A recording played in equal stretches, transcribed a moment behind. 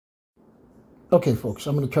Okay, folks,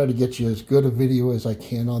 I'm going to try to get you as good a video as I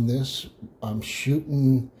can on this. I'm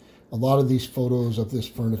shooting a lot of these photos of this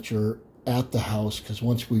furniture at the house because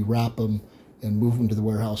once we wrap them and move them to the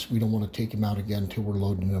warehouse, we don't want to take them out again until we're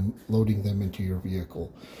loading them into your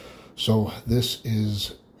vehicle. So this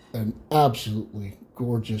is an absolutely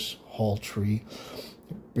gorgeous hall tree.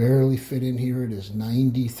 It barely fit in here. It is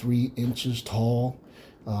 93 inches tall.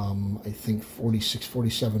 I think 46,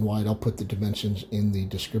 47 wide. I'll put the dimensions in the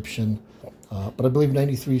description. But I believe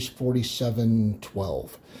 93 is 47,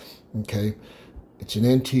 12. Okay. It's an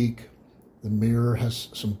antique. The mirror has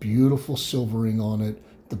some beautiful silvering on it.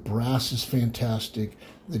 The brass is fantastic.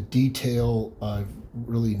 The detail, I've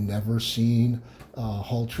really never seen a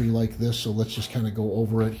hall tree like this. So let's just kind of go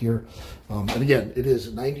over it here. And again, it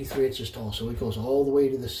is 93 inches tall. So it goes all the way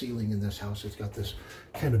to the ceiling in this house. It's got this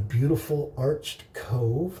kind of beautiful arched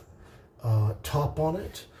cove top on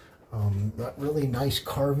it. Got really nice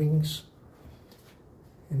carvings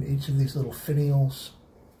in each of these little finials.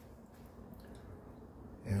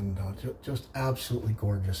 And just absolutely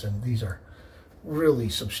gorgeous. And these are really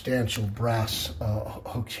substantial brass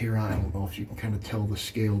hooks here. I don't know if you can kind of tell the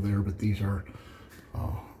scale there, but these are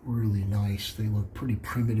really nice. They look pretty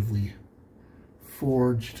primitively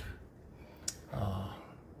forged.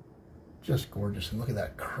 Just gorgeous. And look at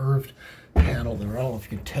that curved panel there. I don't know if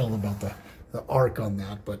you can tell about the arc on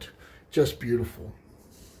that, but just beautiful.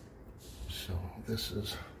 So this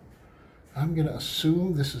is, I'm going to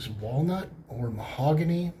assume this is walnut or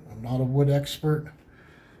mahogany. I'm not a wood expert.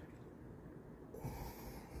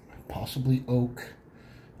 Possibly oak.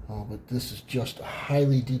 But this is just a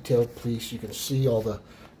highly detailed piece. You can see all the,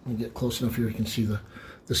 when you get close enough here, you can see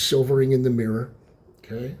the silvering in the mirror.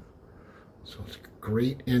 Okay. So it's a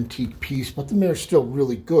great antique piece, but the mirror's still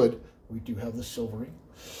really good. We do have the silvering.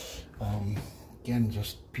 Again,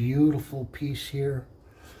 just beautiful piece here.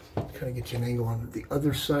 Kind of get you an angle on the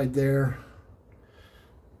other side there.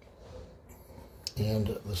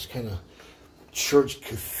 And this kind of church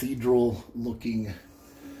cathedral looking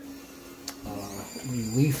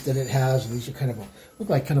relief that it has. These are kind of look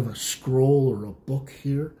like kind of a scroll or a book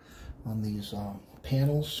here on these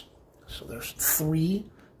panels. So there's 3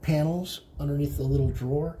 panels underneath the little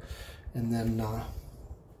drawer, and then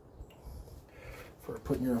for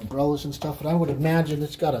putting your umbrellas and stuff. And I would imagine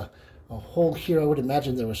it's got a hole here. I would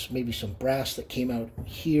imagine there was maybe some brass that came out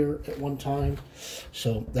here at one time,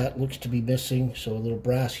 so that looks to be missing. So a little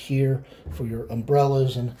brass here for your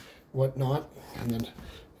umbrellas and whatnot. And then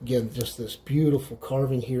again, just this beautiful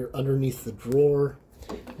carving here underneath the drawer.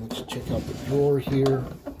 Let's check out the drawer here.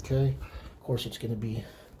 Okay, of course it's going to be,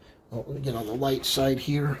 let me get on the light side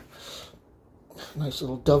here. Nice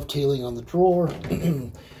little dovetailing on the drawer.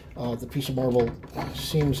 The piece of marble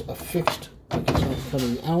seems affixed, like it's not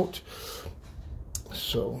coming out.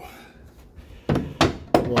 So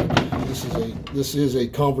this is a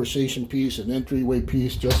conversation piece, an entryway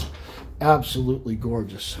piece, just absolutely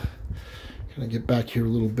gorgeous. Kind of get back here a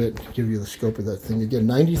little bit, give you the scope of that thing. Again,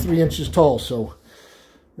 93 inches tall, so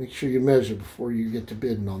make sure you measure before you get to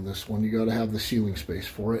bidding on this one. You got to have the ceiling space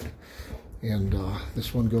for it. And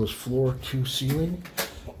this one goes floor to ceiling.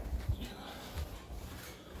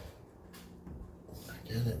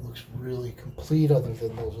 Again, it looks really complete other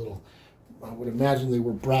than those little, I would imagine they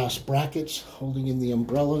were brass brackets holding in the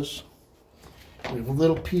umbrellas. We have a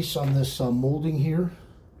little piece on this molding here,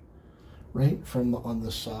 right, from on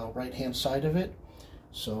this right-hand side of it.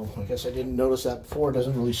 So I guess I didn't notice that before. It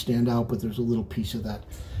doesn't really stand out, but there's a little piece of that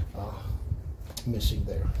missing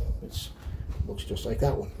there. It looks just like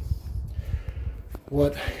that one.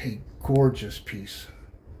 What a gorgeous piece.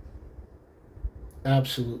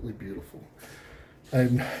 Absolutely beautiful.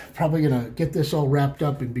 I'm probably going to get this all wrapped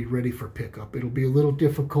up and be ready for pickup. It'll be a little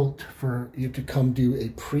difficult for you to come do a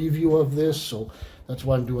preview of this, so that's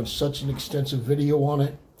why I'm doing such an extensive video on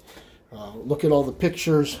it. Look at all the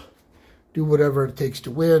pictures. Do whatever it takes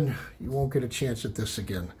to win. You won't get a chance at this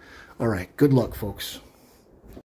again. All right, good luck, folks.